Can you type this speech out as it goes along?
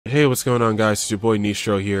Hey, what's going on, guys? It's your boy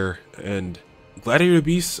Nistro here, and Gladiator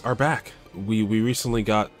Beasts are back. We recently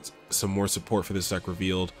got some more support for this deck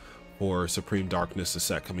revealed for Supreme Darkness, the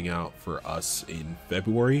set coming out for us in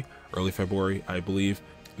February, early February, I believe.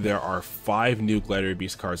 There are 5 new Gladiator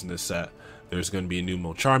Beast cards in this set. There's going to be a new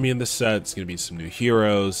Molcharmi in this set. It's going to be some new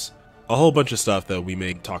heroes, a whole bunch of stuff that we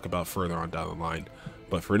may talk about further on down the line.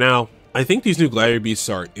 But for now, I think these new Gladiator Beasts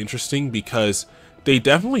are interesting because they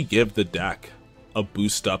definitely give the deck a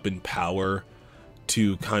boost up in power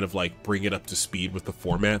to kind of like bring it up to speed with the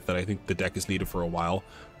format that I think the deck has needed for a while.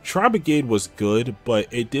 Tri-Brigade was good, but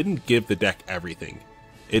it didn't give the deck everything.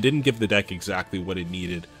 It didn't give the deck exactly what it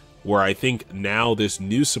needed, where I think now this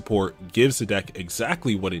new support gives the deck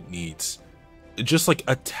exactly what it needs. Just like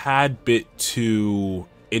a tad bit too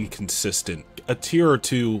inconsistent. A tier or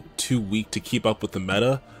two too weak to keep up with the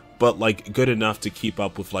meta, but like good enough to keep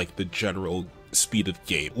up with like the general speed of the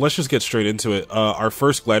game. Let's just get straight into it. Our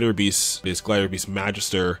first Gladiator Beast is Gladiator Beast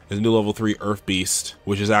Magister, his new level 3 Earth Beast,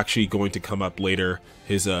 which is actually going to come up later,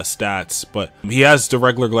 his stats, but he has the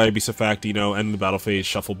regular Gladiator Beast effect, you know, end the battle phase,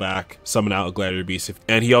 shuffle back, summon out a Gladiator Beast,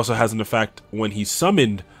 and he also has an effect when he's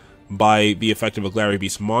summoned by the effect of a Gladiator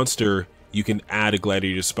Beast monster, you can add a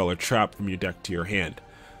Gladiator spell or trap from your deck to your hand.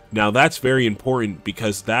 Now that's very important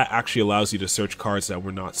because that actually allows you to search cards that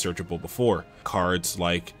were not searchable before. Cards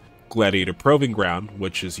like Gladiator Proving Ground,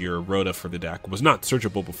 which is your Rhoda for the deck, was not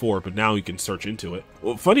searchable before, but now you can search into it.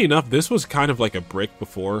 Well, funny enough, this was kind of like a brick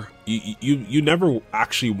before. You never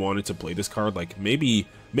actually wanted to play this card. Like maybe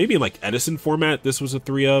in like Edison format, this was a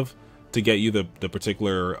 3 of to get you the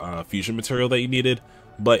particular fusion material that you needed.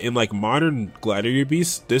 But in like modern Gladiator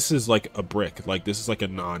Beasts, this is like a brick. Like this is like a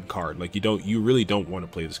non-card. Like you really don't want to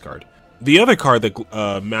play this card. The other card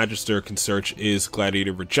that Magister can search is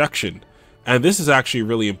Gladiator Rejection. And this is actually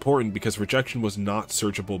really important because Rejection was not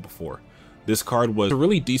searchable before. This card was a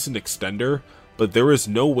really decent extender, but there was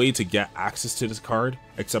no way to get access to this card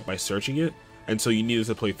except by searching it, and so you needed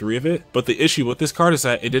to play 3 of it. But the issue with this card is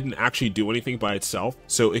that it didn't actually do anything by itself,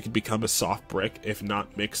 so it could become a soft brick if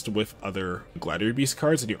not mixed with other Gladiator Beast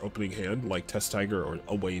cards in your opening hand, like Test Tiger or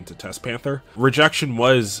A Way into Test Panther. Rejection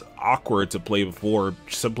was awkward to play before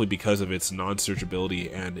simply because of its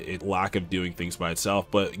non-searchability and its lack of doing things by itself,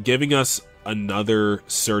 but giving us another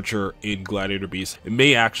searcher in Gladiator Beast, it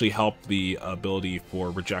may actually help the ability for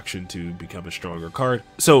Rejection to become a stronger card.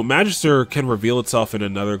 So Magister can reveal itself in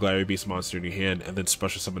another Gladiator Beast monster in your hand and then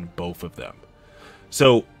special summon both of them.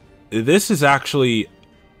 So this is actually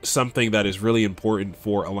something that is really important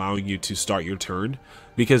for allowing you to start your turn,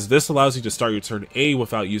 because this allows you to start your turn A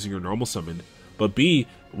without using your normal summon, but B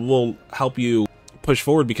will help you push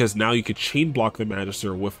forward because now you could chain block the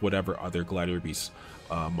Magister with whatever other Gladiator Beast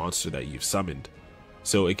monster that you've summoned.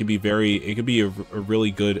 So it can be a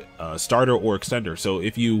really good starter or extender. So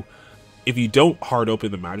if you don't hard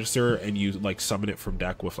open the Magister and you like summon it from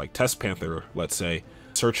deck with like Test Panther, let's say,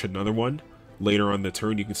 search another one later on the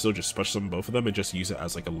turn, you can still just special summon both of them and just use it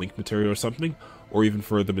as like a link material or something, or even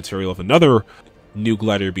for the material of another new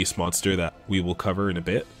Gladiator Beast monster that we will cover in a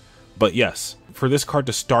bit. But yes, for this card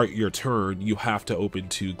to start your turn, you have to open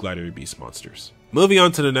 2 Gladiator Beast monsters. Moving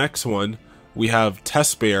on to the next one, we have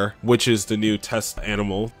Test Bear, which is the new test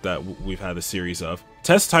animal that we've had a series of.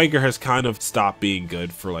 Test Tiger has kind of stopped being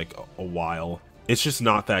good for like a while. It's just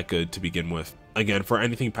not that good to begin with, again, for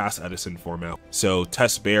anything past Edison format. So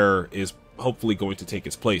Test Bear is hopefully going to take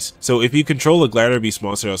its place. So if you control a Gladiator Beast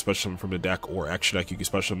monster that special summon from the deck or extra deck, you can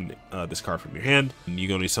special summon this card from your hand, and you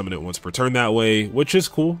can only summon it once per turn that way, which is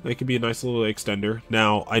cool. It can be a nice little extender.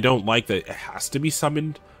 Now, I don't like that it has to be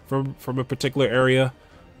summoned from a particular area,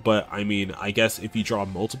 but I mean, I guess if you draw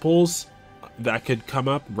multiples, that could come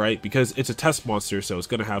up, right? Because it's a test monster, so it's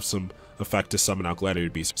going to have some effect to summon out Gladiator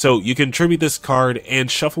Beast. So you can tribute this card and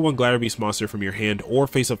shuffle 1 Gladiator Beast monster from your hand or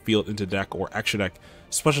face-up field into deck or extra deck.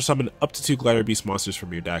 Special summon up to 2 Gladiator Beast monsters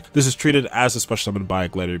from your deck. This is treated as a special summon by a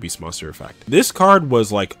Gladiator Beast monster effect. This card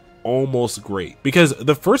was like almost great because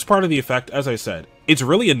the first part of the effect, as I said, it's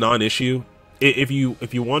really a non-issue. If you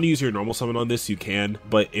want to use your normal summon on this, you can,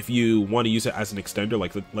 but if you want to use it as an extender,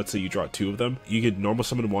 like let's say you draw 2 of them, you could normal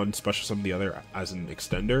summon one, special summon the other as an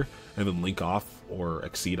extender, and then link off or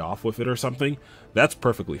exceed off with it or something. That's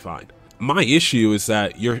perfectly fine. My issue is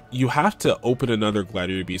that you have to open another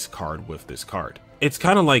Gladiator Beast card with this card. It's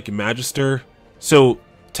kind of like Magister. So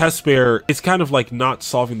Test Bear, it's kind of like not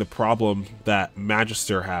solving the problem that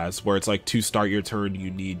Magister has, where it's like to start your turn,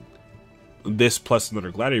 you need this plus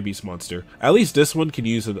another Gladiator Beast monster. At least this one can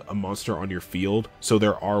use a monster on your field, so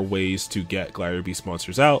there are ways to get Gladiator Beast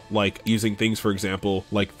monsters out, like using things, for example,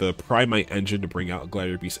 like the Primite engine to bring out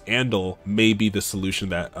Gladiator Beast Andal may be the solution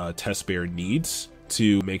that Test Bear needs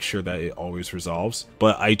to make sure that it always resolves.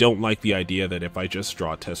 But I don't like the idea that if I just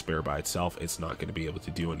draw Test Bear by itself, it's not going to be able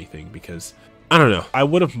to do anything, because I don't know. I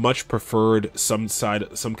would have much preferred some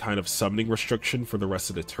kind of summoning restriction for the rest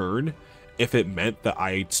of the turn if it meant that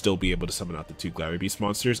I'd still be able to summon out the 2 Gladiator Beast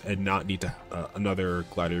monsters and not need to another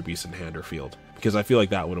Gladiator Beast in hand or field, because I feel like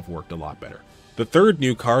that would have worked a lot better. The third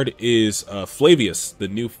new card is Flavius, the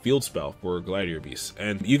new field spell for Gladiator Beasts.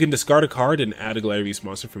 And you can discard a card and add a Gladiator Beast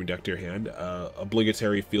monster from your deck to your hand.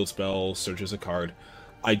 Obligatory field spell searches a card.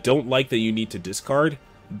 I don't like that you need to discard,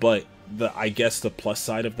 but I guess the plus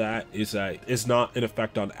side of that is that it's not an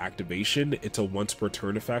effect on activation. It's a once per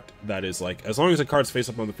turn effect. That is like, as long as a card's face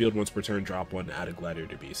up on the field once per turn, drop one, add a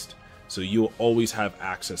Gladiator Beast. So you'll always have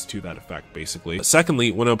access to that effect, basically.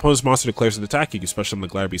 Secondly, when an opponent's monster declares an attack, you can special summon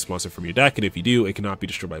the Gladiator Beast monster from your deck, and if you do, it cannot be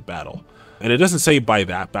destroyed by battle. And it doesn't say by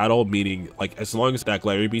that battle, meaning, like, as long as that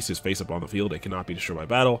Gladiator Beast is face up on the field, it cannot be destroyed by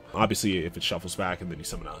battle. Obviously, if it shuffles back and then you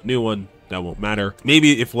summon out a new one, that won't matter.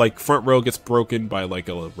 Maybe if, like, front row gets broken by, like,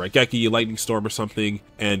 a Raigeki, Lightning Storm or something,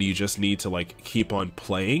 and you just need to, like, keep on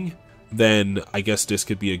playing, then I guess this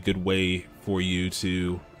could be a good way for you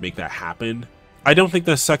to make that happen. I don't think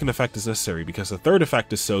the second effect is necessary, because the third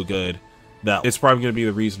effect is so good that it's probably going to be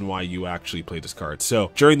the reason why you actually play this card. So,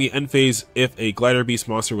 during the end phase, if a Gladiator Beast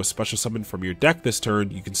monster was special summoned from your deck this turn,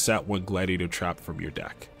 you can set 1 Gladiator trap from your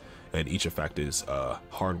deck. And each effect is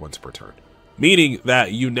hard once per turn. Meaning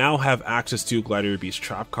that you now have access to Gladiator Beast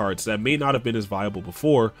trap cards that may not have been as viable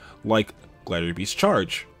before, like Gladiator Beast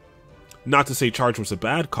Charge. Not to say Charge was a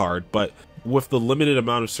bad card, but with the limited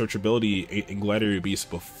amount of searchability in Gladiator Beast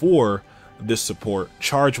before this support,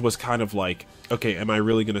 Charge was kind of like, okay, am I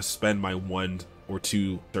really going to spend my 1 or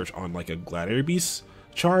 2 search on like a Gladiator Beast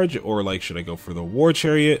Charge, or like should I go for the War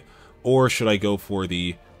Chariot, or should I go for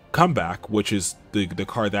the Comeback, which is the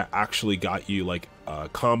card that actually got you like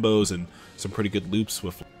combos and some pretty good loops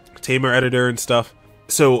with Tamer Editor and stuff.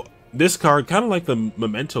 So this card, kind of like the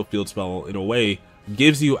Memento field spell in a way,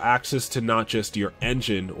 gives you access to not just your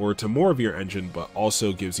engine or to more of your engine, but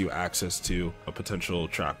also gives you access to potential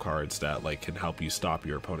trap cards that like can help you stop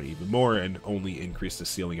your opponent even more and only increase the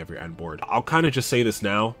ceiling of your end board. I'll kind of just say this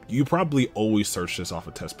now, you probably always search this off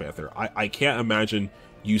of Test Panther. I can't imagine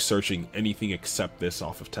you searching anything except this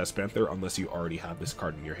off of Test Panther unless you already have this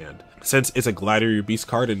card in your hand. Since it's a Gladiator Beast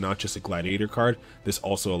card and not just a Gladiator card, this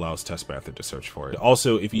also allows Test Panther to search for it.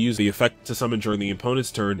 Also, if you use the effect to summon during the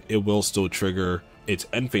opponent's turn, it will still trigger its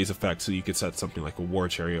end phase effect, so you could set something like a War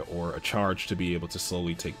Chariot or a Charge to be able to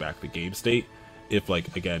slowly take back the game state if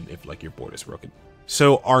like, again, if like your board is broken.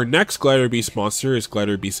 So our next Gladiator Beast monster is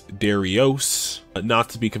Gladiator Beast Darius, not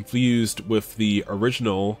to be confused with the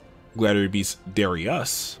original Gladiator Beast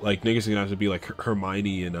Darius. Like, niggas are gonna have to be like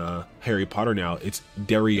Hermione and Harry Potter now. It's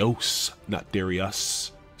Darius, not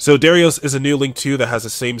Darius. So Darius is a new Link 2 that has the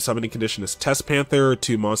same summoning condition as Test Panther,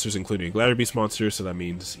 2 monsters including a Gladiator Beast monster, so that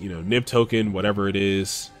means, you know, Nib token, whatever it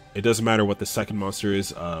is. It doesn't matter what the second monster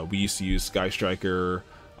is. We used to use Sky Striker,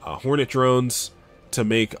 Hornet drones to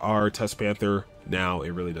make our Test Panther. Now it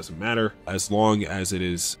really doesn't matter. As long as it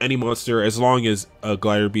is any monster, as long as a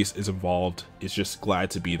Gladiator Beast is involved, it's just glad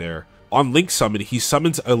to be there. On Link Summon, he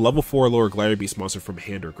summons a level 4 lower Gladiator Beast monster from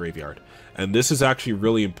hand or graveyard. And this is actually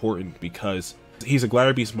really important because he's a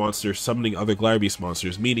Gladiator Beast monster summoning other Gladiator Beast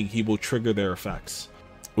monsters, meaning he will trigger their effects,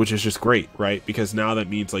 which is just great, right? Because now that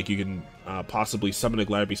means like you can possibly summon a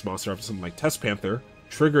Gladiator Beast monster off something like Test Panther,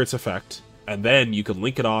 trigger its effect, and then you can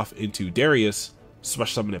link it off into Darius,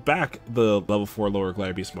 special summon it back, the level 4 lower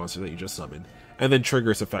Gladiator Beast monster that you just summoned, and then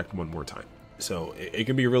trigger its effect one more time. So it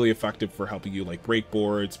can be really effective for helping you like break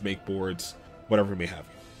boards, make boards, whatever it may have.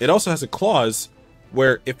 It also has a clause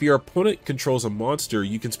where if your opponent controls a monster,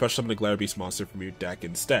 you can special summon a Gladiator Beast monster from your deck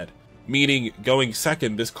instead. Meaning, going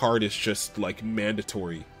second, this card is just like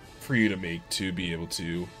mandatory for you to make to be able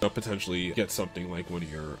to potentially get something like one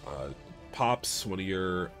of your pops, one of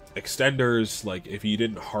your extenders, like if you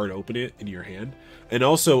didn't hard open it in your hand. And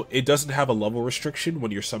also, it doesn't have a level restriction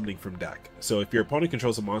when you're summoning from deck. So if your opponent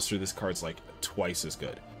controls a monster, this card's like twice as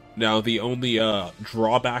good. Now, the only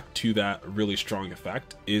drawback to that really strong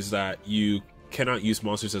effect is that you cannot use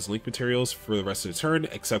monsters as link materials for the rest of the turn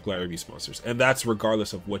except Gladiator Beast monsters, and that's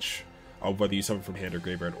regardless of whether you summon from hand or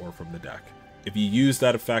graveyard or from the deck. If you use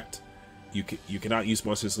that effect, you cannot use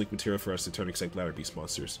monsters as link material for the rest of the turn except Gladiator Beast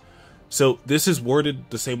monsters. So this is worded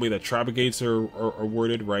the same way that Tri-Brigades are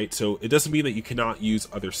worded, right? So it doesn't mean that you cannot use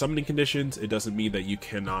other summoning conditions. It doesn't mean that you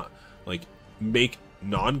cannot like make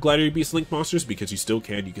non-Gladiator Beast link monsters, because you still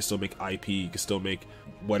can. You can still make IP, you can still make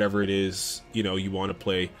whatever it is, you know, you want to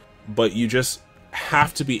play. But you just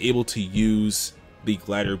have to be able to use the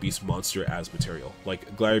Gladiator Beast monster as material.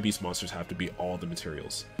 Like, Gladiator Beast monsters have to be all the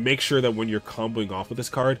materials. Make sure that when you're comboing off with this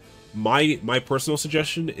card, my personal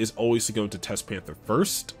suggestion is always to go into Test Panther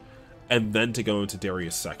first, and then to go into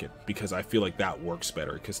Darius second, because I feel like that works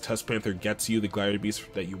better, because Test Panther gets you the Gladiator Beast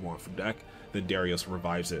that you want from deck, then Darius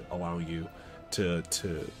revives it, allowing you to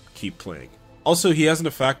keep playing. Also, he has an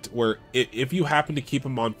effect where if you happen to keep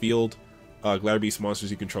him on field, Gladiator Beast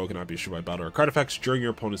monsters you control cannot be destroyed by battle or card effects during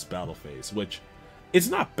your opponent's battle phase, which it's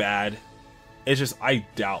not bad. It's just I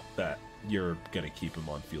doubt that you're going to keep him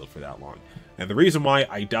on field for that long. And the reason why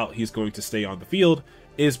I doubt he's going to stay on the field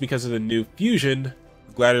is because of the new fusion,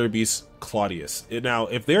 Gladiator Beast Claudius. Now,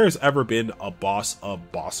 if there has ever been a boss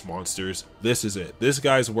of boss monsters, this is it. This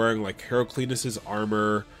guy's wearing like Heraclitus's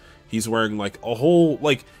armor. He's wearing like a whole,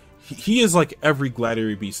 like, he is like every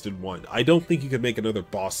Gladiator Beast in one. I don't think you could make another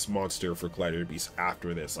boss monster for Gladiator Beast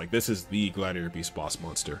after this. Like, this is the Gladiator Beast boss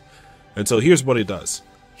monster. And so here's what he does.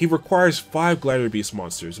 He requires 5 Gladiator Beast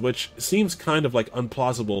monsters, which seems kind of like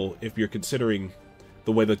unplausible if you're considering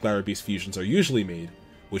the way that Gladiator Beast fusions are usually made,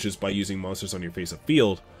 which is by using monsters on your face of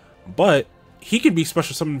field. But he can be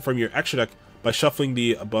special summoned from your extra deck by shuffling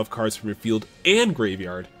the above cards from your field and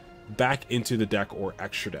graveyard back into the deck or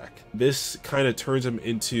extra deck. This kind of turns him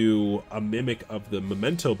into a mimic of the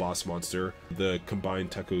Memento boss monster, the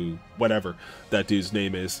combined Teku, whatever that dude's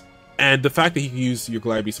name is. And the fact that he can use your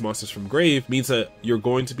Gladiator Beast monsters from grave means that you're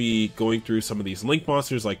going to be going through some of these link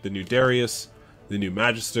monsters like the new Darius, the new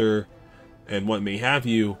Magister, and what may have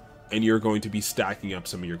you, and you're going to be stacking up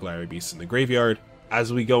some of your Gladiator Beasts in the graveyard.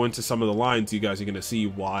 As we go into some of the lines, you guys are going to see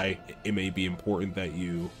why it may be important that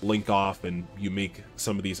you link off and you make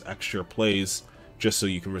some of these extra plays just so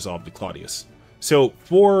you can resolve the Claudius. So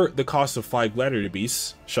for the cost of 5 Gladiator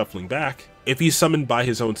Beasts, shuffling back, if he's summoned by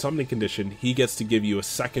his own summoning condition, he gets to give you a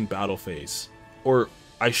second battle phase. Or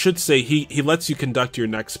I should say he lets you conduct your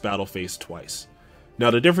next battle phase twice.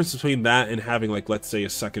 Now the difference between that and having, like, let's say a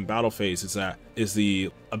second battle phase is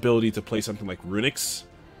the ability to play something like Runix.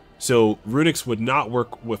 So Runix would not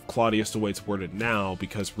work with Claudius the way it's worded now,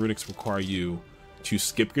 because Runix require you to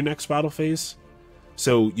skip your next battle phase.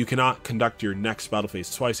 So you cannot conduct your next battle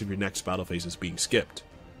phase twice if your next battle phase is being skipped.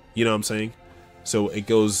 You know what I'm saying? So it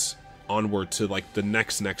goes onward to like the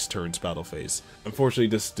next turn's battle phase. Unfortunately,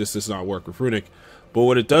 this does not work with Runic, but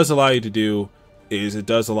what it does allow you to do is it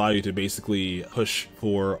does allow you to basically push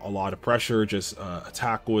for a lot of pressure, just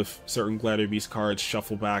attack with certain Gladiator Beast cards,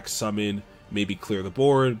 shuffle back, summon, maybe clear the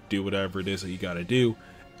board, do whatever it is that you gotta do,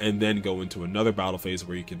 and then go into another battle phase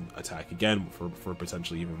where you can attack again for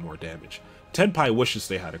potentially even more damage. Tenpai wishes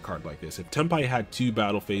they had a card like this. If Tenpai had 2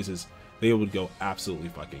 battle phases, they would go absolutely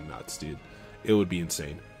fucking nuts, dude. It would be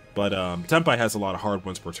insane. But Tenpai has a lot of hard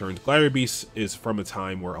ones per turn. Gladiator Beast is from a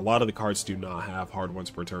time where a lot of the cards do not have hard ones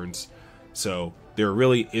per turns, so there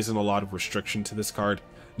really isn't a lot of restriction to this card.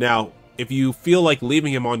 Now, if you feel like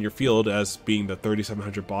leaving him on your field as being the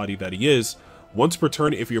 3700 body that he is, once per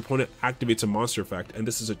turn, if your opponent activates a monster effect, and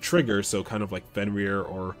this is a trigger, so kind of like Fenrir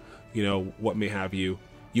or, you know, what may have you,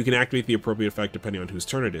 you can activate the appropriate effect depending on whose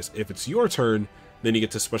turn it is. If it's your turn, then you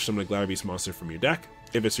get to special summon a Gladiator Beast monster from your deck.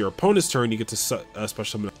 If it's your opponent's turn, you get to special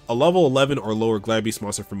summon a level 11 or lower Gladiator Beast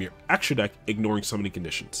monster from your extra deck, ignoring summoning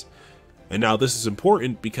conditions. And now this is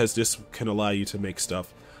important because this can allow you to make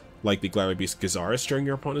stuff like the Gladiator Beast Gazaris during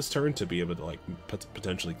your opponent's turn to be able to like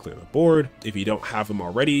potentially clear the board. If you don't have them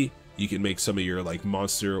already, you can make some of your like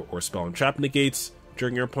monster or spell and trap negates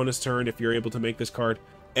during your opponent's turn if you're able to make this card.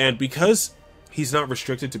 And because he's not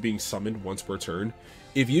restricted to being summoned once per turn,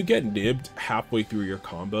 if you get nibbed halfway through your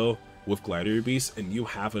combo with Gladiator Beasts and you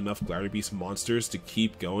have enough Gladiator Beast monsters to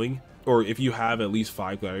keep going, or if you have at least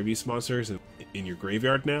 5 Gladiator Beast monsters in your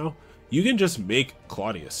graveyard now, you can just make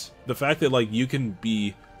Claudius. The fact that like you can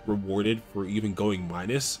be rewarded for even going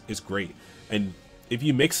minus is great. And if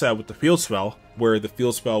you mix that with the field spell, where the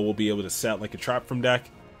field spell will be able to set like a trap from deck,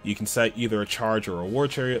 you can set either a charge or a war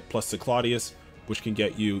chariot plus the Claudius, which can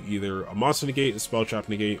get you either a monster negate, a spell trap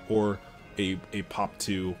negate, or a pop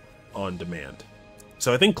 2 on demand.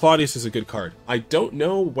 So I think Claudius is a good card. I don't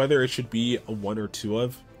know whether it should be a 1 or 2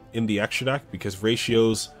 of in the extra deck, because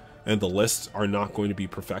ratios and the lists are not going to be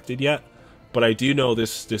perfected yet. But I do know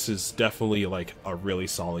this is definitely like a really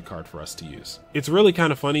solid card for us to use. It's really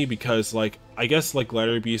kind of funny because like I guess like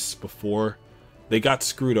Gladiator Beasts before, they got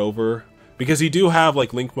screwed over because you do have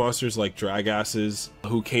like link monsters like Dragasses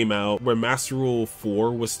who came out where Master Rule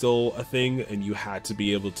 4 was still a thing, and you had to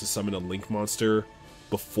be able to summon a link monster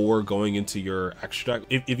before going into your extra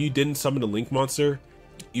deck. If you didn't summon a link monster,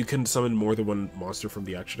 you couldn't summon more than 1 monster from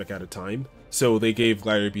the extra deck at a time. So they gave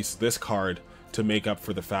Gladiator Beasts this card to make up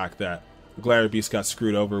for the fact that Gladiator Beast got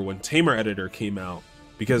screwed over when Tamer Editor came out,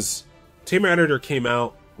 because Tamer Editor came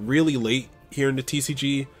out really late here in the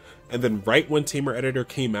TCG, and then right when Tamer Editor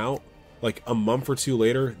came out, like a month or two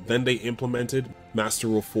later, then they implemented Master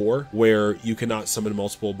Rule 4, where you cannot summon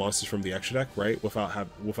multiple monsters from the extra deck, right,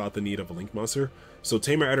 without the need of a link monster. So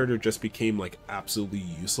Tamer Editor just became like absolutely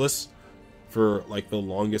useless for like the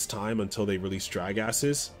longest time until they released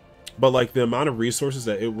Dragasses. But like the amount of resources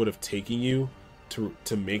that it would have taken you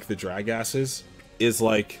to make the Dragasses is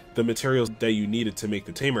like the materials that you needed to make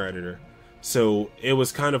the Tamer Editor. So it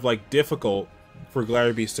was kind of like difficult for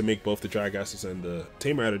Gladiator Beast to make both the Dragasses and the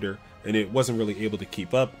Tamer Editor, and it wasn't really able to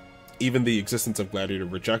keep up. Even the existence of Gladiator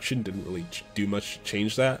Rejection didn't really do much to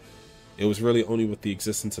change that. It was really only with the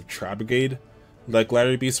existence of Tri-Brigade that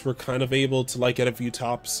Gladiator Beasts were kind of able to like get a few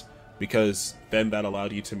tops, because then that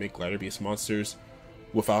allowed you to make Gladiator Beast monsters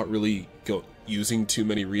without really using too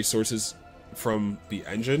many resources from the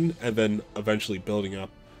engine, and then eventually building up,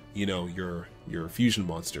 you know, your fusion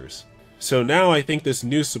monsters. So now I think this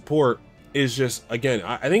new support is just, again,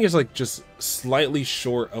 I think it's like just slightly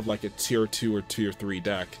short of like a tier 2 or tier 3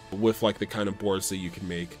 deck with like the kind of boards that you can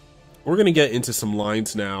make. We're gonna get into some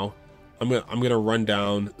lines now. I'm gonna run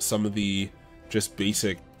down some of the just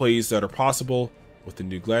basic plays that are possible with the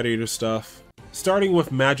new Gladiator stuff, starting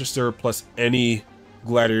with Magister plus any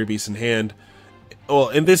Gladiator Beast in hand. Well,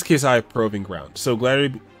 in this case I have Proving Ground, so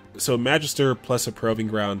Magister plus a Proving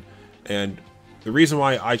Ground. And the reason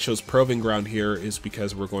why I chose Proving Ground here is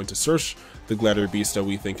because we're going to search the Gladiator Beast that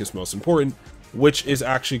we think is most important, which is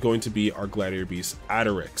actually going to be our Gladiator Beast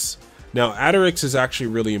Attorix. Now, Attorix is actually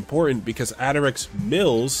really important because Attorix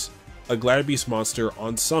mills a Gladiator Beast monster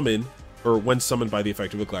on summon, or when summoned by the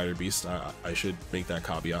effect of a Gladiator Beast. I should make that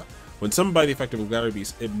caveat. When summoned by the effect of a Gladiator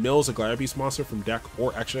Beast, it mills a Gladiator Beast monster from deck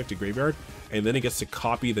or extra deck to graveyard, and then it gets to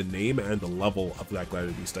copy the name and the level of that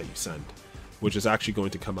Gladiator Beast that you send, which is actually going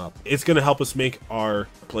to come up. It's going to help us make our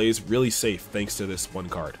plays really safe thanks to this one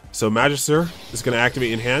card. So Magister is going to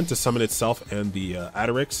activate in hand to summon itself and the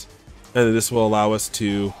Attorix, and this will allow us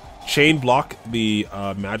to chain block the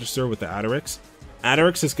Magister with the Attorix.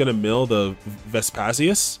 Attorix is going to mill the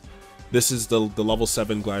Vespasius. This is the level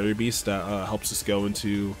 7 Gladiator Beast that helps us go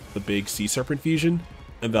into the big Sea Serpent fusion,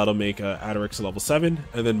 and that'll make Attorix a level 7,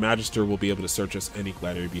 and then Magister will be able to search us any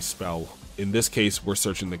Gladiator Beast spell. In this case, we're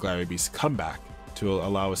searching the Gladiator Beast Comeback to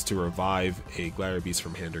allow us to revive a Gladiator Beast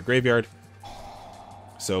from hand or graveyard.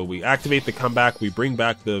 So we activate the Comeback, we bring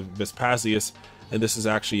back the Vespasius, and this is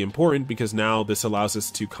actually important because now this allows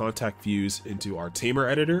us to contact fuse into our Tamer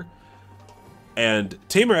Editor. And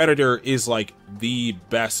Tamer Editor is like the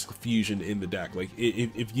best fusion in the deck. Like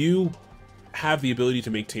if you have the ability to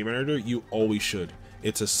make Tamer Editor, you always should.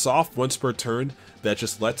 It's a soft once per turn that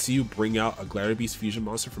just lets you bring out a Gladiator Beast fusion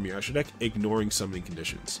monster from your extra deck, ignoring summoning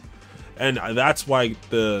conditions. And that's why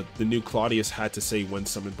the new Claudius had to say when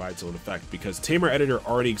summoned by its own effect, because Tamer Editor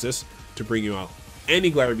already exists to bring you out any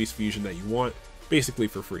Gladiator Beast fusion that you want, basically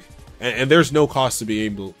for free. And there's no cost to be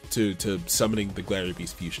able to summoning the Gladiator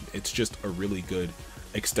Beast fusion. It's just a really good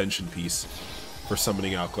extension piece for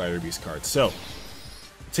summoning out Gladiator Beast cards. So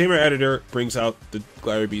Tamer Editor brings out the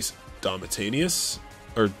Gladiator Beast Domitianus,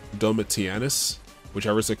 or Domitianus,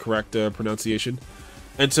 whichever is the correct pronunciation.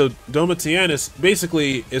 And so Domitianus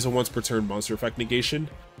basically is a once per turn monster effect negation.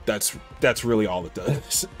 That's really all it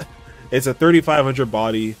does. It's a 3500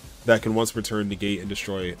 body that can once per turn negate and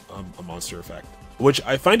destroy a monster effect. Which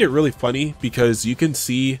I find it really funny because you can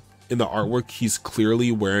see in the artwork he's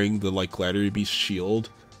clearly wearing the like Gladiator Beast shield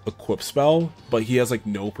equip spell, but he has like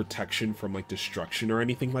no protection from like destruction or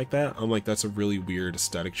anything like that. I'm like, that's a really weird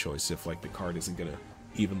aesthetic choice if like the card isn't gonna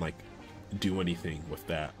even like do anything with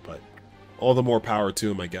that, but all the more power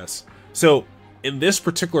to him, I guess. So in this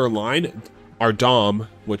particular line, our Dom,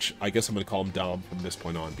 which I guess I'm gonna call him Dom from this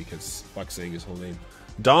point on because fuck's saying his whole name,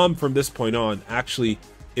 Dom from this point on actually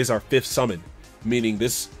is our 5th summon, meaning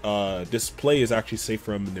this play is actually safe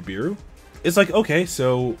from Nibiru. It's like, okay,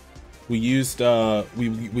 so we used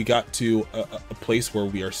we got to a place where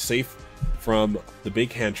we are safe from the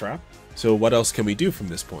big hand trap. So what else can we do from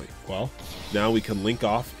this point? Well, now we can link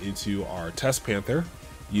off into our Test Panther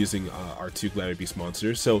using our 2 Gladiator Beast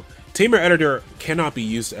monsters. So Tamer Editor cannot be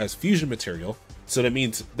used as fusion material, so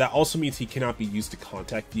that also means he cannot be used to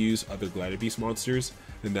contact fuse other Gladiator Beast monsters,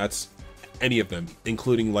 and that's any of them,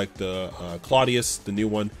 including like the Claudius, the new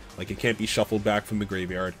one. Like, it can't be shuffled back from the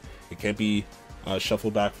graveyard, it can't be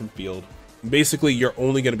shuffled back from field. Basically, you're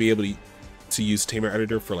only going to be able to use Tamer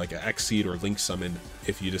Editor for like an X-Seed or Link Summon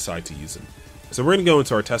if you decide to use him. So we're going to go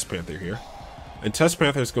into our Test Panther here, and Test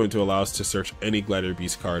Panther is going to allow us to search any Gladiator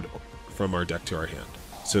Beast card from our deck to our hand.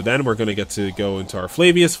 So then we're going to get to go into our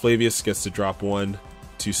Flavius. Flavius gets to drop 1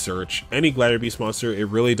 to search any Gladiator Beast monster. It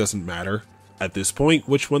really doesn't matter at this point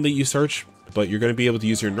which one that you search, but you're going to be able to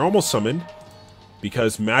use your normal summon,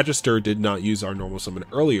 because Magister did not use our normal summon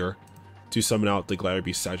earlier, to summon out the Gladiator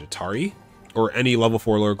Beast Sagittari, or any level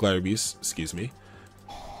 4 lower Gladiator Beast, excuse me.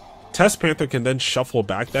 Test Panther can then shuffle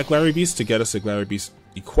back that Gladiator Beast to get us a Gladiator Beast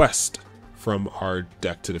Equest from our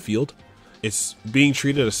deck to the field. It's being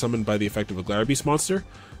treated as summoned by the effect of a Gladiator Beast monster,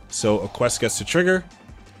 so a quest gets to trigger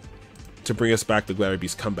to bring us back the Gladiator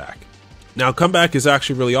Beast Comeback. Now, Comeback is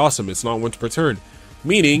actually really awesome. It's not once per turn,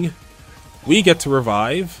 meaning we get to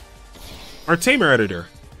revive our Tamer Editor.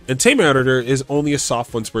 And Tamer Editor is only a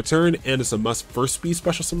soft once per turn, and is a must first be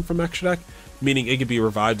special summon from extra deck, meaning it can be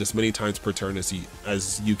revived as many times per turn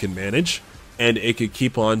as you can manage, and it could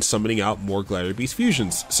keep on summoning out more Gladiator Beast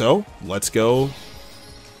fusions. So let's go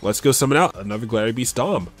summon out another Gladiator Beast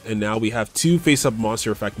Dom. And now we have 2 face-up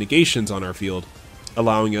monster effect negations on our field,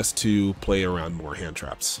 allowing us to play around more hand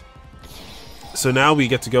traps. So now we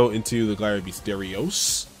get to go into the Gladiator Beast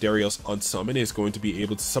Darius. Darius on summon is going to be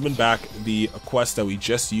able to summon back the quest that we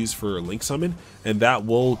just used for Link Summon, and that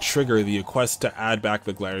will trigger the quest to add back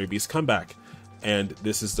the Gladiator Beast Comeback. And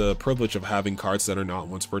this is the privilege of having cards that are not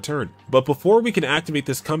once per turn. But before we can activate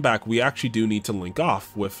this comeback, we actually do need to link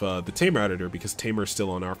off with the Tamer Editor, because Tamer is still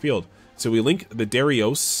on our field. So we link the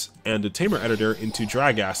Darius and the Tamer Editor into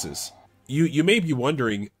Dragasses. You may be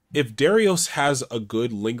wondering, if Darius has a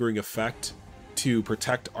good lingering effect to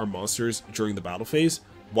protect our monsters during the battle phase,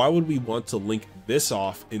 why would we want to link this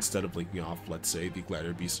off instead of linking off, let's say, the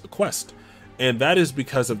Gladiator Beast quest? And that is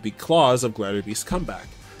because of the clause of Gladiator Beast Comeback.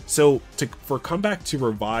 So for Comeback to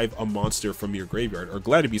revive a monster from your graveyard, or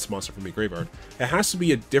Gladiator Beast monster from your graveyard, it has to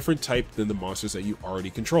be a different type than the monsters that you already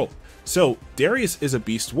control. So Darius is a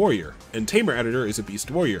Beast Warrior, and Tamer Editor is a Beast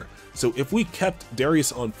Warrior. So if we kept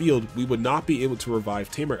Darius on field, we would not be able to revive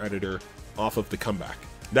Tamer Editor off of the comeback.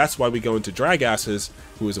 That's why we go into Dragasses,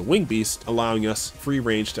 who is a Wing Beast, allowing us free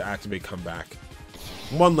range to activate Comeback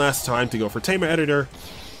one last time to go for Tamer Editor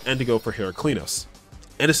and to go for Heraklinos.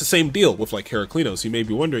 And it's the same deal with like Heraklinos. You may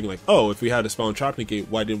be wondering, like, oh, if we had a Spell and Trap negate,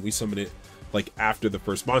 why didn't we summon it like after the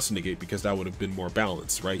first monster negate? Because that would have been more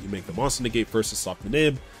balanced, right? You make the monster negate first to stop the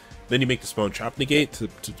nib, then you make the Spell and Trap negate to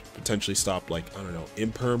potentially stop, like, I don't know,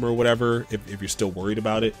 Imperm or whatever, if you're still worried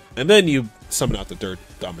about it. And then you summon out the third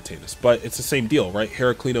Domitanus. But it's the same deal, right?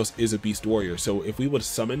 Heraklinos is a Beast Warrior. So if we would have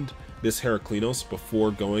summoned this Heraklinos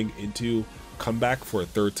before going into Comeback for a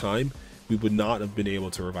third time, we would not have been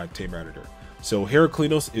able to revive Tamer Editor. So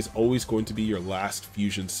Heraklinos is always going to be your last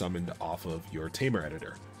fusion summoned off of your Tamer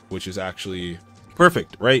Editor, which is actually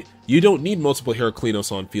perfect, right? You don't need multiple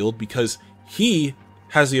Heraklinos on field because he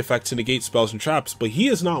has the effect to negate spells and traps, but he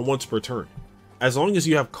is not once per turn. As long as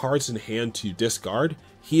you have cards in hand to discard,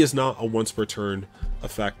 he is not a once per turn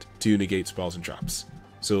effect to negate spells and traps.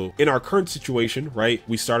 So in our current situation, right,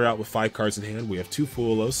 we started out with 5 cards in hand. We have 2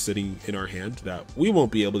 Fuelos sitting in our hand that we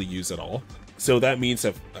won't be able to use at all. So that means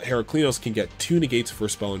that Heraklinos can get 2 negates for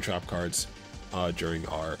spell and trap cards during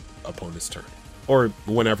our opponent's turn, or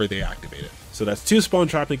whenever they activate it. So that's 2 spell and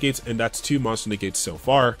trap negates, and that's 2 monster negates so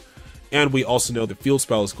far. And we also know the field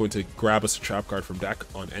spell is going to grab us a trap card from deck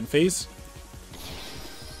on end phase.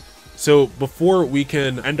 So before we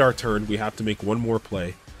can end our turn, we have to make one more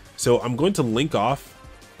play. So I'm going to link off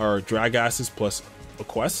our Dragasses plus a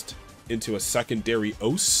quest into a secondary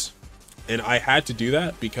Darius. And I had to do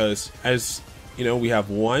that because, as you know, we have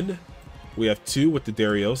 1, we have 2 with the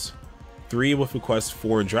Darius, 3 with the quest,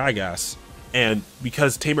 4 in Dragass. And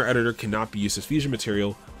because Tamer Editor cannot be used as fusion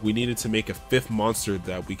material, we needed to make a 5th monster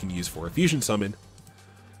that we can use for a fusion summon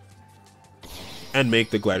and make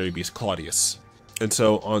the Gladiator Beast Claudius. And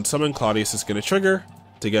so on summon, Claudius is going to trigger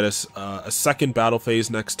to get us a second battle phase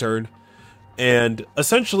next turn. And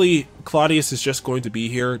essentially, Claudius is just going to be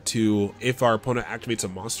here to, if our opponent activates a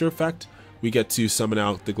monster effect, we get to summon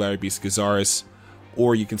out the Gladiator Beast Gazaris,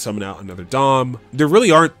 or you can summon out another Dom. There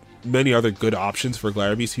really aren't many other good options for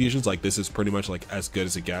Gladiator Beast fusions. Like, this is pretty much like as good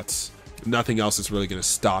as it gets. Nothing else is really going to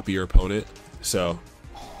stop your opponent. So,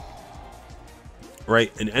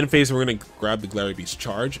 right, in end phase, we're going to grab the Gladiator Beast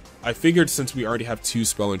Charge. I figured since we already have 2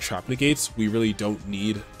 spell and trap negates, we really don't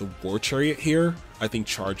need the War Chariot here. I think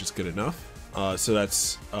Charge is good enough. So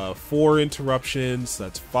that's 4 interruptions,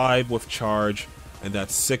 that's 5 with Charge, and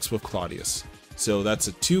that's 6 with Claudius. So that's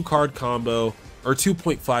a 2-card combo, or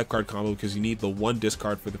 2.5 card combo, because you need the 1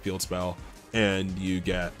 discard for the field spell, and you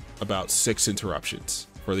get about 6 interruptions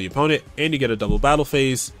for the opponent, and you get a double battle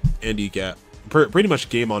phase, and you get pretty much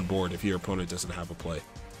game on board if your opponent doesn't have a play.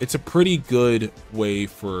 It's a pretty good way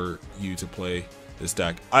for you to play this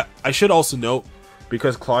deck. I should also note,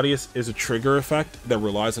 because Claudius is a trigger effect that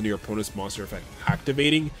relies on your opponent's monster effect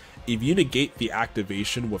activating. If you negate the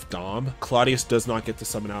activation with Dom, Claudius does not get to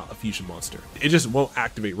summon out a fusion monster. It just won't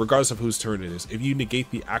activate, regardless of whose turn it is. If you negate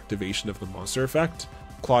the activation of the monster effect,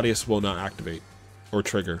 Claudius will not activate or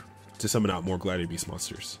trigger to summon out more Gladiator Beast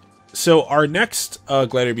monsters. So our next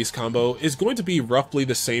Gladiator Beast combo is going to be roughly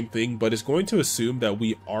the same thing, but it's going to assume that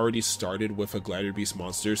we already started with a Gladiator Beast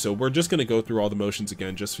monster. So we're just going to go through all the motions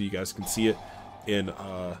again, just so you guys can see it in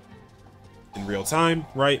real time,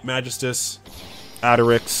 right? Magister,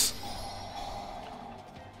 Attorix,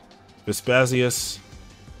 Vespasius,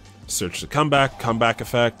 search the comeback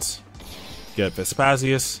effect, get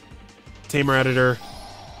Vespasius, Tamer Editor,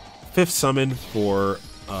 5th summon for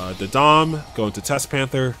the Dom, go into Test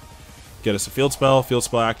Panther, get us a field spell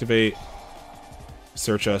activate,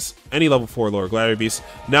 search us any level 4 lower Gladiator Beast.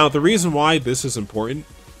 Now the reason why this is important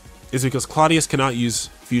is because Claudius cannot use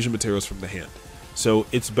fusion materials from the hand. So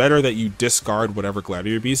it's better that you discard whatever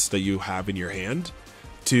Gladiator Beast that you have in your hand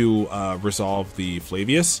to resolve the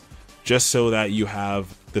Flavius, just so that you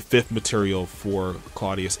have the 5th material for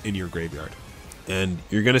Claudius in your graveyard. And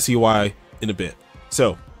you're going to see why in a bit.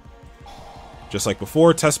 So, just like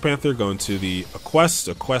before, Test Panther, go into the a quest,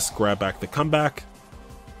 grab back the comeback.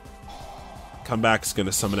 Comeback's going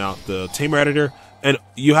to summon out the Tamer Editor. And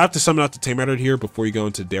you have to summon out the Tamer Editor here before you go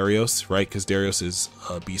into Darius, right? Because Darius is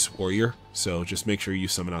a Beast Warrior. So just make sure you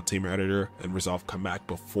summon out Tamer Editor and resolve comeback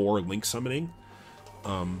before Link summoning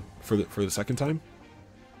for the second time.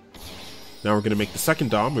 Now we're going to make the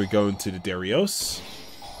second Dom. We go into the Darius,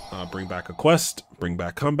 bring back a quest, bring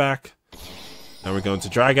back comeback. Now we're going to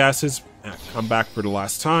Drag Acids, come back for the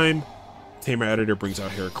last time. Tamer Editor brings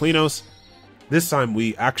out Heraclinos. This time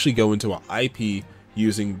we actually go into an IP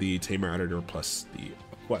using the Tamer Editor plus the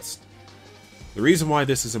quest. The reason why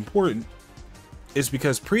this is important is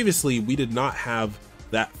because previously we did not have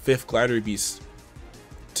that 5th Gladiator Beast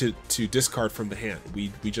to discard from the hand.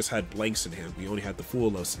 We just had blanks in hand. We only had the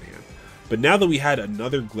Fualos in hand. But now that we had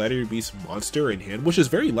another Gladiator Beast monster in hand, which is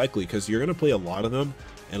very likely because you're going to play a lot of them,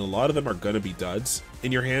 and a lot of them are going to be duds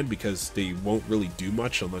in your hand because they won't really do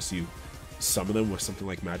much unless you summon them with something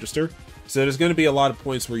like Magister. So there's going to be a lot of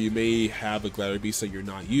points where you may have a Gladiator Beast that you're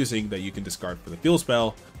not using that you can discard for the field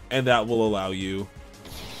spell, and that will allow you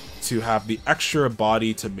to have the extra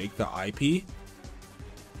body to make the IP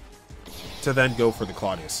to then go for the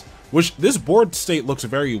Claudius. Which, this board state looks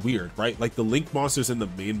very weird, right? Like the Link monsters in the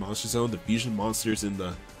main monster zone, the fusion monsters in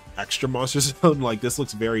the extra monster zone, like this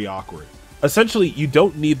looks very awkward. Essentially, you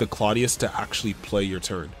don't need the Claudius to actually play your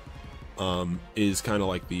turn, is kind of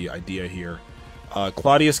like the idea here.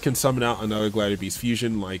 Claudius can summon out another Gladiator Beast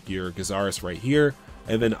fusion like your Gazaris right here,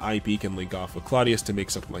 and then IP can link off with Claudius to make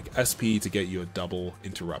something like SP to get you a double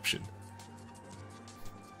interruption.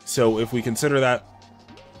 So if we consider that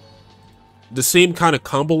the same kind of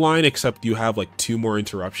combo line, except you have like 2 more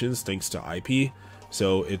interruptions thanks to IP.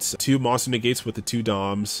 So it's 2 monster negates with the 2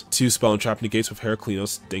 Doms, 2 spell and trap negates with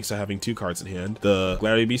Heraclinos, thanks to having 2 cards in hand. The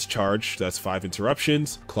Gladiator Beast charge, that's 5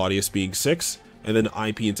 interruptions, Claudius being 6, and then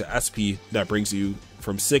IP into SP, that brings you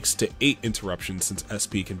from 6 to 8 interruptions, since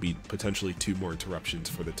SP can be potentially 2 more interruptions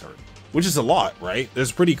for the turn. Which is a lot, right?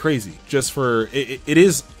 That's pretty crazy. Just for, it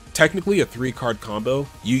is technically a 3-card combo.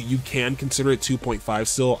 You can consider it 2.5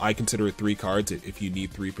 still. I consider it 3 cards if you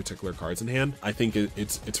need 3 particular cards in hand. I think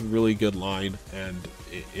it's a really good line, and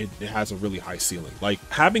it has a really high ceiling. Like,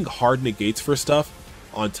 having hard negates for stuff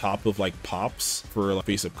on top of like pops for like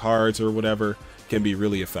face-up cards or whatever can be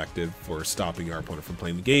really effective for stopping our opponent from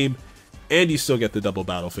playing the game, and you still get the double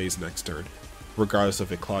battle phase next turn, regardless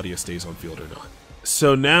if Claudius stays on field or not.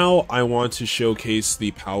 So now I want to showcase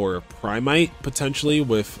the power of Primite, potentially,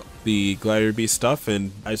 with the Gladiator Beast stuff,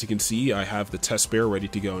 and as you can see, I have the Test Bear ready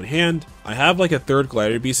to go in hand. I have like a 3rd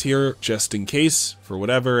Gladiator Beast here, just in case, for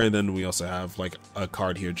whatever, and then we also have like a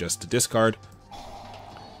card here just to discard.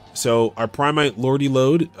 So our Primite Lordy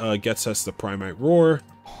Lode gets us the Primite Roar.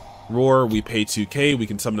 Roar, we pay 2k, we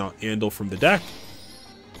can summon out Andal from the deck.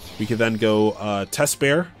 We can then go Test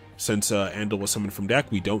Bear. Since Andal was summoned from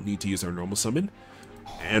deck, we don't need to use our normal summon.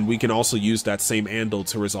 And we can also use that same Andal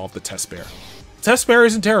to resolve the Test Bear. Test Bear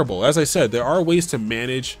isn't terrible. As I said, there are ways to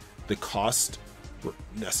manage the cost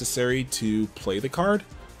necessary to play the card,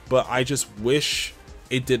 but I just wish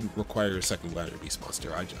it didn't require a second Gladiator Beast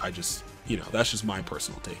monster. I just, you know, that's just my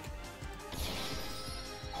personal take.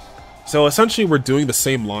 So essentially we're doing the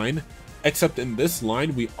same line, except in this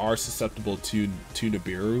line we are susceptible to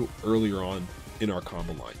Nibiru earlier on in our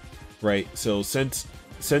combo line, right? So since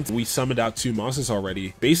we summoned out 2 monsters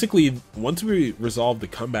already, basically once we resolve the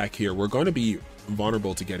comeback here, we're going to be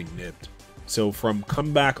vulnerable to getting nibbed, So from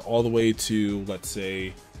comeback all the way to, let's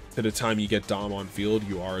say, to the time you get Dom on field,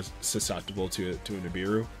 you are susceptible to a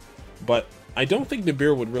Nibiru. But I don't think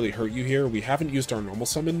Nibiru would really hurt you here. We haven't used our normal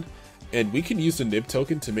summon, and we can use the Nib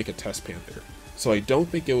token to make a Test Panther. So I don't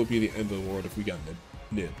think it would be the end of the world if we got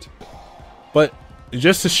nibbed. But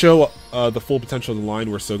just to show the full potential of the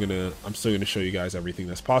line, I'm still gonna show you guys everything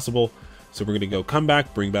that's possible. So we're gonna go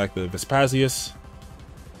comeback, bring back the Vespasius,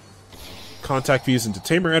 contact Fuse into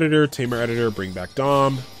Tamer Editor, bring back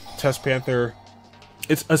Dom, Test Panther.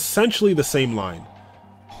 It's essentially the same line,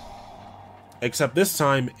 except this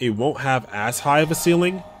time it won't have as high of a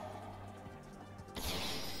ceiling.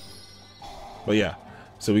 But yeah,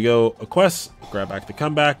 so we go a quest, grab back the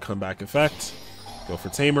comeback effect, go for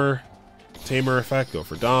Tamer effect, go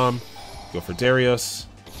for Dom, go for Darius,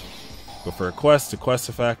 go for a quest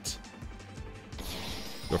effect,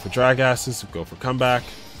 go for Drag Asses, go for comeback,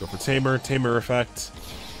 go for Tamer effect,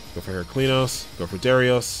 go for Heraclinos, go for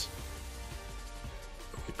Darius.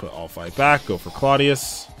 We put all 5 back, go for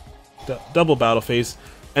Claudius, double battle phase.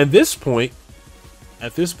 And at this point,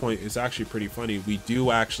 it's actually pretty funny. We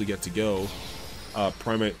do actually get to go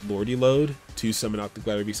Primite Lode to summon out the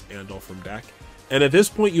Gladiator Beast Andal from deck. And at this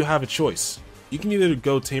point, you have a choice. You can either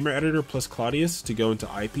go Tamer Editor plus Claudius to go into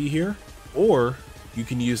IP here, or you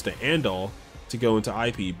can use the Andal to go into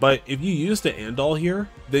IP. But if you use the Andal here,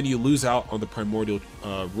 then you lose out on the Primordial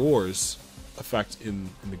Roars effect in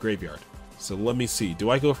the graveyard. So let me see. Do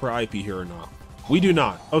I go for IP here or not? We do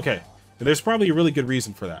not. Okay. And there's probably a really good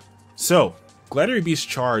reason for that. So, Gladiator Beast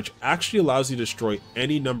Charge actually allows you to destroy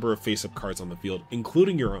any number of face-up cards on the field,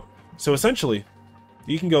 including your own. So essentially,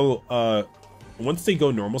 you can go, once they go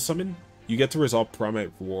normal summon, you get to resolve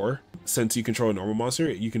Primite Roar. Since you control a normal monster,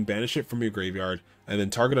 you can banish it from your graveyard, and then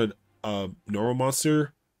target a normal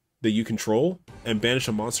monster that you control, and banish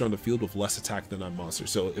a monster on the field with less attack than that monster.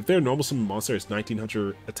 So if their normal summon monster is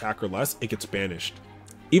 1900 attack or less, it gets banished.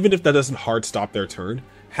 Even if that doesn't hard stop their turn,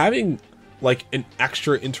 having like an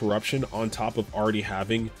extra interruption on top of already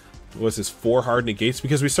having, what was this, 4 hard negates,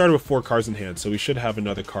 because we started with 4 cards in hand, so we should have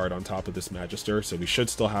another card on top of this Magister, so we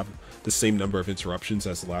should still have the same number of interruptions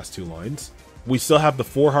as the last 2 lines. We still have the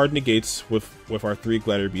 4 hard negates with our 3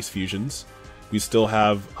 Gladiator Beast fusions. We still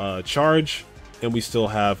have Charge, and we still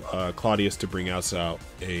have Claudius to bring us out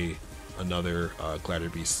another Gladiator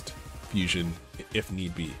Beast fusion if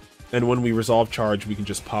need be. And when we resolve Charge, we can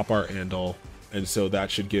just pop our Andal, and so that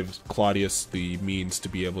should give Claudius the means to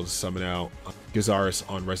be able to summon out Gazaris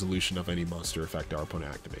on resolution of any monster effect our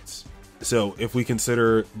opponent activates. So if we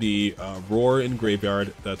consider the Roar in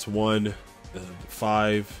Graveyard, that's 1,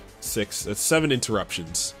 5, 6, that's 7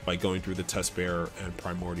 interruptions by going through the Test Bearer and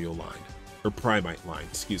Primordial line, or Primite line,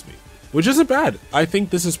 excuse me. Which isn't bad. I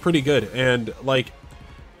think this is pretty good, and like,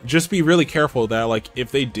 just be really careful that like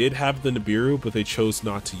if they did have the Nibiru but they chose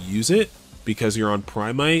not to use it because you're on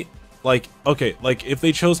Primite, like, okay, like if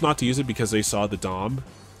they chose not to use it because they saw the Dom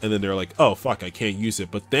and then they're like, oh fuck, I can't use it,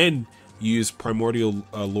 but then you use Primordial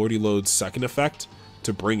Lordy Lode's second effect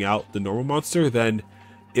to bring out the normal monster, then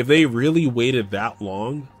if they really waited that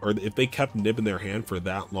long, or if they kept Nib in their hand for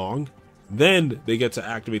that long, then they get to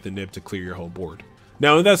activate the Nib to clear your whole board.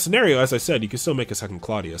 Now in that scenario, as I said, you can still make a second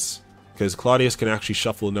Claudius, because Claudius can actually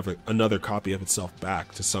shuffle another copy of itself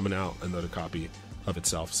back to summon out another copy of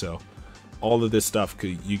itself. So all of this stuff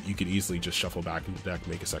you could easily just shuffle back into the deck and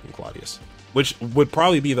make a second Claudius, which would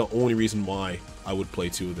probably be the only reason why I would play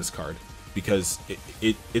 2 of this card, because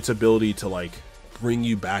its ability to like bring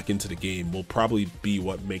you back into the game will probably be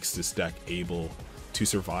what makes this deck able to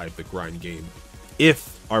survive the grind game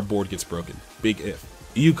if our board gets broken. Big if.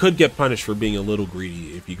 You could get punished for being a little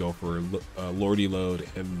greedy if you go for Lordy Lode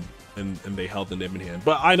and they held the Nib in hand,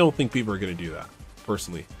 but I don't think people are going to do that,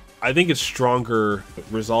 personally. I think it's stronger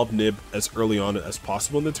resolve Nib as early on as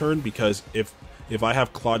possible in the turn, because if I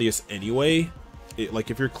have Claudius anyway,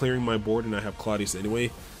 like if you're clearing my board and I have Claudius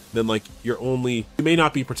anyway, then like you may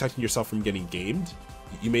not be protecting yourself from getting gamed.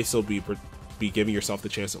 You may still be giving yourself the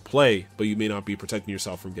chance to play, but you may not be protecting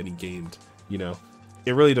yourself from getting gamed, you know?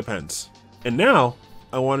 It really depends. And now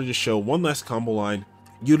I wanted to show one last combo line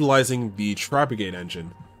utilizing the Tri-Brigade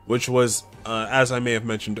engine, which was, as I may have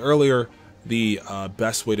mentioned earlier, the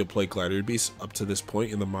best way to play Gladiator Beast up to this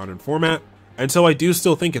point in the modern format. And so I do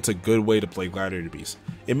still think it's a good way to play Gladiator Beast.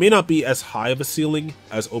 It may not be as high of a ceiling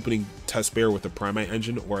as opening Test Bear with the Primite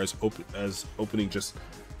engine, or as opening just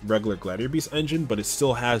regular Gladiator Beast engine, but it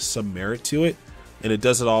still has some merit to it, and it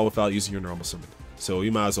does it all without using your normal summon. So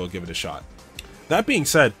you might as well give it a shot. That being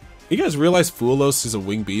said, you guys realize Fuelos is a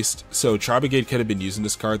winged beast, so Tri-Brigade could have been using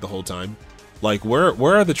this card the whole time. Like, where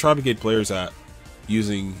are the Tri-Brigade players at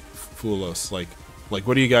using Fuelos? Like, Like,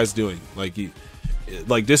 what are you guys doing?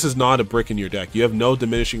 Like this is not a brick in your deck. You have no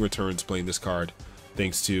diminishing returns playing this card,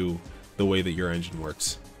 thanks to the way that your engine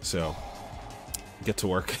works. So, get to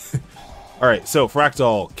work. All right, so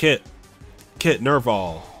Fractal, Kit,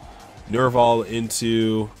 Nerval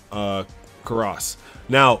into Karas.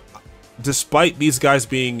 Now, despite these guys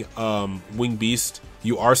being Wing Beast,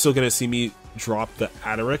 you are still going to see me drop the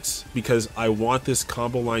Attorix because I want this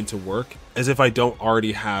combo line to work as if I don't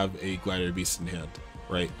already have a Gladiator Beast in hand,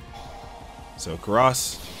 right? So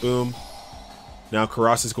Karas, boom. Now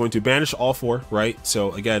Karas is going to banish all 4, right?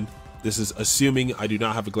 So again, this is assuming I do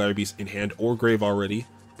not have a Gladiator Beast in hand or grave already,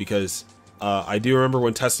 because I do remember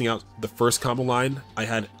when testing out the first combo line,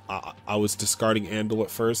 I was discarding Andal at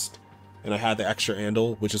first, and I had the extra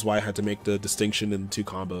Andal, which is why I had to make the distinction in the 2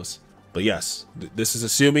 combos. But yes, this is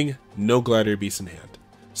assuming no Gladiator Beast in hand.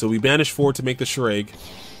 So we banish 4 to make the Shuraig.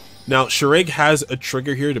 Now, Shuraig has a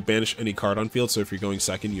trigger here to banish any card on field, so if you're going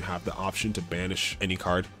second, you have the option to banish any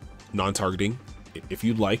card, non-targeting, if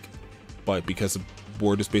you'd like. But because the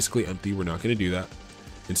board is basically empty, we're not going to do that.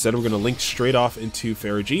 Instead, we're going to link straight off into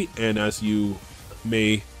Farigite, and as you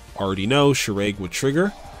may already know, Shuraig would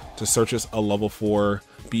trigger to search us a level 4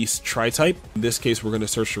 Beast Tri-type. In this case, we're going to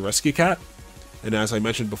search the Rescue Cat, and as I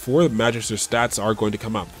mentioned before, the Magister stats are going to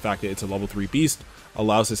come up. The fact that it's a level 3 Beast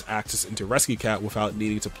allows us access into Rescue Cat without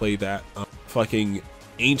needing to play that fucking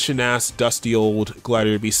ancient-ass, dusty old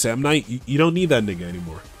Gladiator Beast Samnite. You don't need that nigga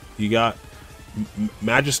anymore. You got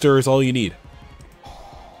Magister is all you need.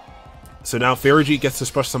 So now Farigite gets to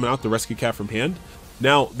special summon out the Rescue Cat from hand.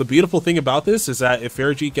 Now, the beautiful thing about this is that if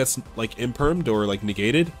Farigite gets like impermed or like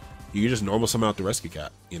negated, you can just normal summon out the Rescue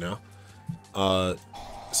Cat, you know?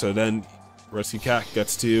 So then Rescue Cat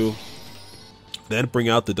gets to then bring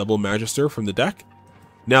out the double Magister from the deck.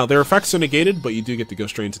 Now, their effects are negated, but you do get to go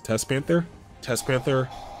straight into Test Panther.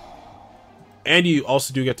 And you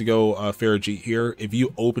also do get to go Farigite here. If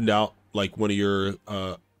you opened out like one of your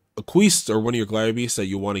Aqueist or one of your Gladiator Beasts that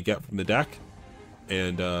you want to get from the deck,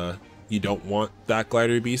 and you don't want that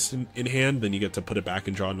Gladiator Beast in hand, then you get to put it back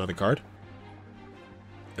and draw another card.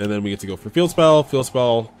 And then we get to go for Field Spell. Field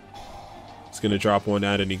Spell is going to drop one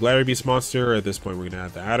at any Gladiator Beast monster. At this point, we're going to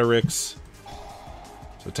add the Attorix.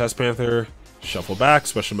 So Test Panther, shuffle back,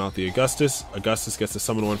 special mount the Augustus. Augustus gets to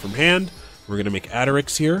summon one from hand. We're going to make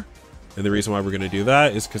Attorix here. And the reason why we're going to do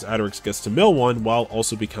that is because Attorix gets to mill one while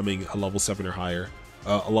also becoming a level 7 or higher.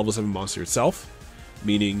 A level 7 monster itself,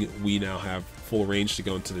 meaning we now have full range to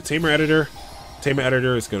go into the Tamer Editor. Tamer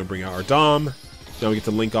Editor is going to bring out our Dom. Now we get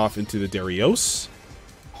to link off into the Darios.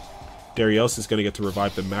 Darios is going to get to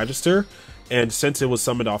revive the Magister, and since it was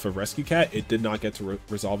summoned off of Rescue Cat, it did not get to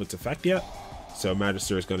resolve its effect yet. So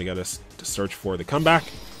Magister is going to get us to search for the comeback.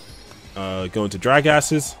 Go into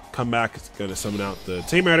Dragasses. Comeback is going to summon out the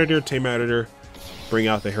Tamer Editor. Tamer Editor, bring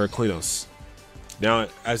out the Heraclinos. Now,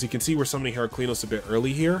 as you can see, we're summoning Heraclinos a bit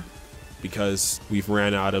early here because we've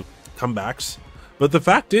ran out of comebacks. But the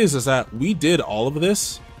fact is that we did all of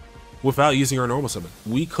this without using our normal summon.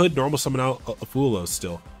 We could normal summon out a Fulos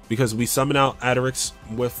still because we summon out Attorix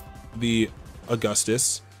with the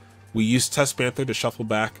Augustus. We used Test Panther to shuffle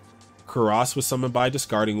back. Karas was summoned by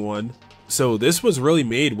discarding one. So this was really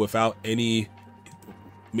made without the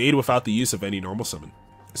use of any normal summon.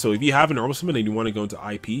 So if you have a normal summon and you want to go into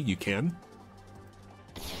IP, you can.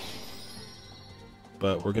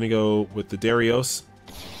 But we're going to go with the Darios,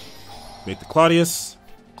 make the Claudius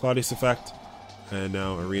effect, and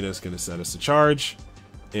now Arena is going to set us a charge,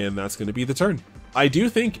 and that's going to be the turn. I do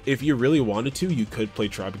think if you really wanted to, you could play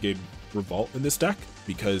Tri-Brigade Revolt in this deck,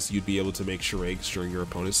 because you'd be able to make Shuraigs during your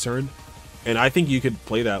opponent's turn. And I think you could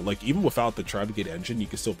play that, like, even without the Tri-Brigade engine, you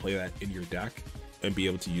could still play that in your deck, and be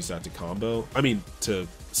able to use that to combo. I mean, to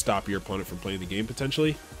stop your opponent from playing the game,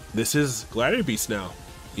 potentially. This is Gladiator Beast now,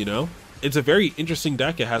 you know? It's a very interesting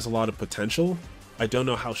deck. It has a lot of potential. I don't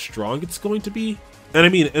know how strong it's going to be. And I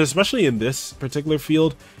mean, especially in this particular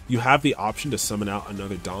field, you have the option to summon out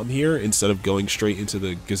another Dom here instead of going straight into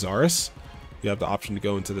the Gazaris. You have the option to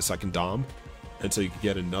go into the second Dom. And so you can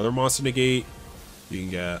get another monster negate. You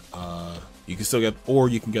can get, you can still get, or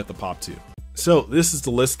you can get the pop too. So this is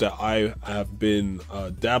the list that I have been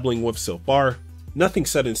dabbling with so far. Nothing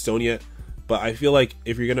set in stone yet. But I feel like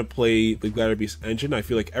if you're going to play the Gladiator Beast engine, I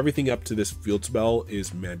feel like everything up to this field spell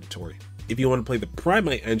is mandatory. If you want to play the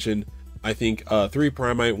Primite engine, I think 3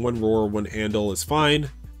 Primite, 1 Roar, 1 Andal is fine.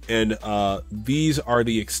 And these are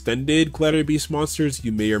the extended Gladiator Beast monsters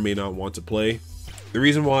you may or may not want to play. The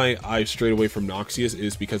reason why I strayed away from Noxious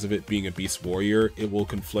is because of it being a Beast Warrior. It will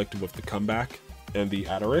conflict with the Comeback and the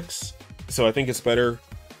Attorix. So I think it's better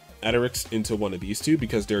Attorix into one of these two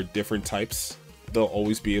because they're different types. They'll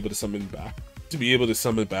always be able to summon back. to be able to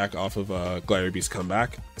summon back off of Gladiator Beast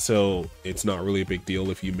comeback. So it's not really a big deal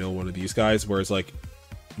if you mill one of these guys. Whereas like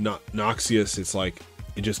Noxious, it's like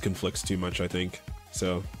it just conflicts too much, I think.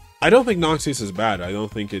 So I don't think Noxious is bad. I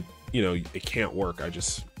don't think it, you know, it can't work.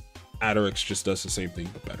 Attorix just does the same thing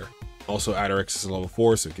but better. Also, Attorix is level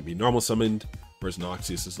 4, so it can be normal summoned, whereas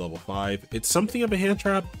Noxious is level 5. It's something of a hand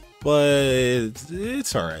trap, but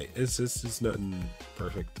it's alright. It's nothing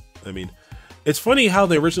perfect. I mean, it's funny how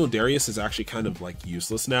the original Darius is actually kind of like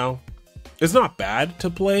useless now. It's not bad to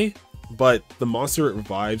play, but the monster it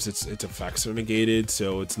revives, its effects are negated,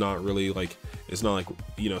 so it's not really like, it's not like,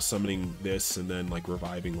 you know, summoning this and then like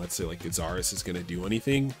reviving, let's say like Attorix is gonna do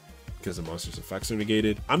anything because the monster's effects are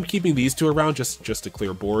negated. I'm keeping these two around just to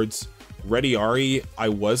clear boards. Ready Ari, I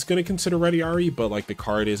was gonna consider Ready Ari, but like the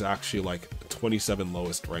card is actually like 27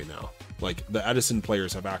 lowest right now. Like the Edison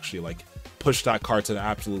players have actually like pushed that card to the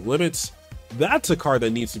absolute limits. That's a card that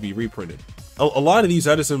needs to be reprinted. A lot of these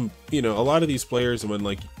Edison, you know, a lot of these players, when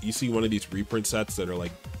like you see one of these reprint sets that are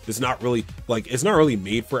like, it's not really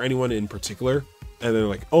made for anyone in particular, and they're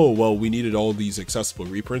like, oh well, we needed all these accessible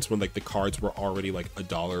reprints when like the cards were already like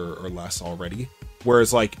 $1 or less already.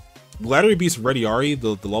 Whereas like Gladiator Beast Ready Ari,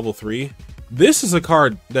 the level 3, this is a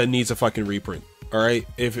card that needs a fucking reprint. All right,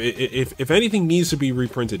 if anything needs to be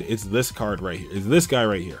reprinted, it's this card right here. It's this guy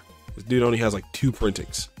right here. This dude only has like 2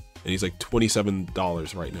 printings, and he's like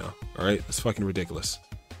 $27 right now. All right, that's fucking ridiculous.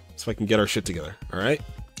 Let's fucking get our shit together. All right,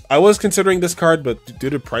 I was considering this card, but due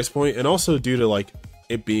to price point and also due to like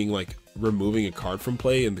it being like removing a card from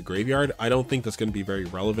play in the graveyard, I don't think that's going to be very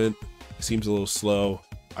relevant. It seems a little slow.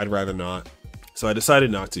 I'd rather not. So I decided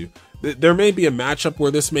not to. There may be a matchup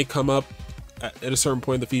where this may come up at a certain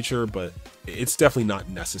point in the future, but it's definitely not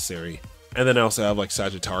necessary. And then I also have like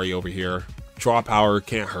Sagittari over here. Draw power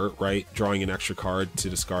can't hurt, right? Drawing an extra card to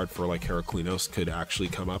discard for like Heraclinos could actually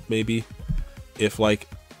come up maybe, if like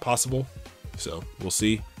possible. So we'll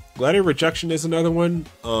see. Gladiator Rejection is another one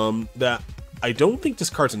that I don't think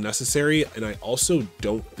this card's necessary, and I also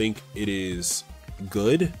don't think it is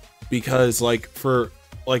good, because like for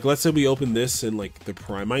like, let's say we open this and like the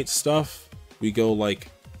Primite stuff, we go like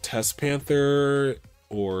Test Panther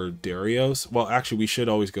or Darius. Well, actually we should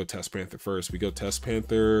always go Test Panther first. We go Test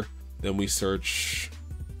Panther, then we search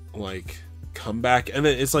like Comeback, and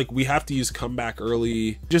then it's like we have to use Comeback early.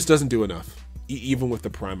 It just doesn't do enough. Even with the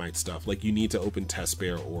Primite stuff, like you need to open Test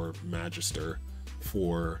Bear or Magister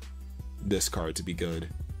for this card to be good.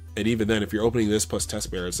 And even then, if you're opening this plus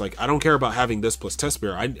Test Bear, it's like, I don't care about having this plus Test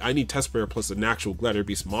Bear. I need Test Bear plus an actual Gladiator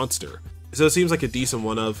Beast monster. So it seems like a decent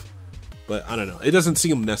one of, but I don't know. It doesn't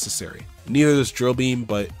seem necessary. Neither does Drill Beam,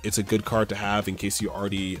 but it's a good card to have in case you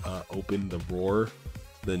already open the Roar.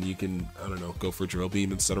 Then you can, I don't know, go for Drill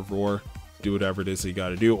Beam instead of Roar. Do whatever it is that you got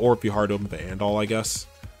to do. Or if you hard open the Andal, I guess.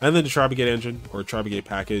 And then the Tri-Brigade engine or Tri-Brigade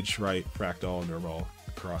package, right? Fractal, Nerval,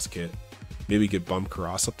 Karas kit. Maybe you could bump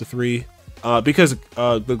Karas up to 3. Because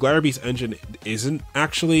the Gladiator Beast engine isn't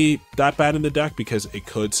actually that bad in the deck, because it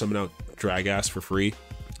could summon out Dragass for free,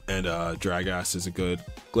 and Dragass is a good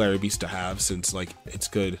Gladiator Beast to have, since like it's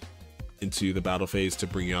good into the battle phase to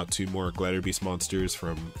bring out 2 more Gladiator Beast monsters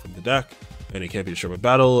from the deck, and it can't be destroyed by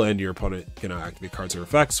battle, and your opponent cannot activate cards or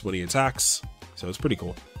effects when he attacks, so it's pretty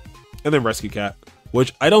cool. And then Rescue Cat,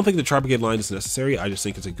 which I don't think the Tri-Brigade line is necessary. I just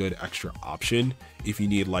think it's a good extra option if you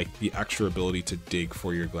need like the extra ability to dig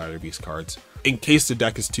for your Gladiator Beast cards. In case the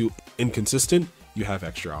deck is too inconsistent, you have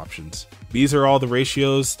extra options. These are all the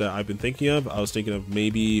ratios that I've been thinking of. I was thinking of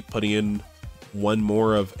maybe putting in one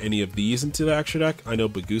more of any of these into the extra deck. I know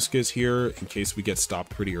Baguska is here in case we get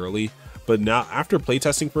stopped pretty early, but now after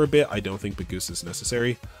playtesting for a bit, I don't think Baguska is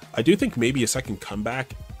necessary. I do think maybe a second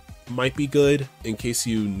Comeback might be good in case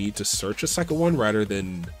you need to search a second one rather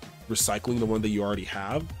than recycling the one that you already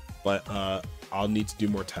have, but I'll need to do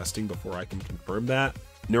more testing before I can confirm that.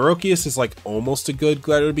 Neurokius is like almost a good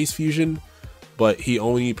Gladiator Beast fusion, but he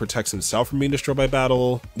only protects himself from being destroyed by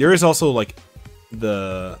battle. There is also like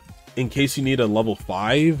in case you need a level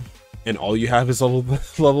 5 and all you have is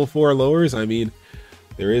level 4 lowers. I mean,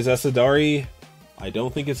 there is Esadari. I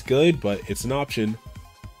don't think it's good, but it's an option.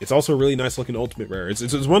 It's also a really nice looking ultimate rare. It's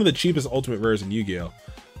one of the cheapest ultimate rares in Yu-Gi-Oh,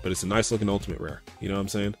 but it's a nice looking ultimate rare. You know what I'm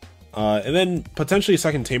saying? And then potentially a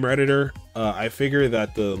second Tamer Editor. I figure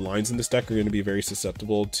that the lines in this deck are going to be very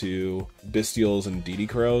susceptible to Bestials and DD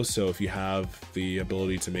Crows. So if you have the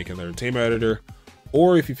ability to make another Tamer Editor,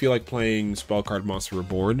 or if you feel like playing Spell Card Monster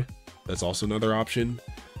Reborn, that's also another option.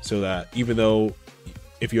 So that even though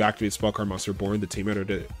if you activate Spell Card Monster Reborn, the Tamer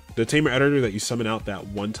Editor that you summon out that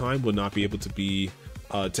one time will not be able to be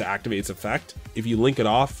to activate its effect. If you link it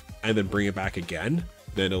off and then bring it back again,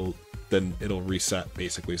 then then it'll reset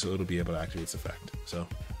basically, so it'll be able to activate its effect. So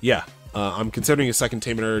yeah, I'm considering a second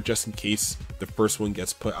Tame Editor just in case the first one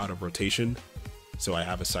gets put out of rotation, so I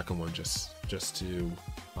have a second one just to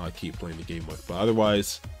keep playing the game with. But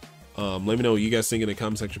otherwise, let me know what you guys think in the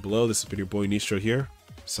comment section below. This has been your boy Nistro here,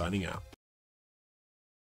 signing out.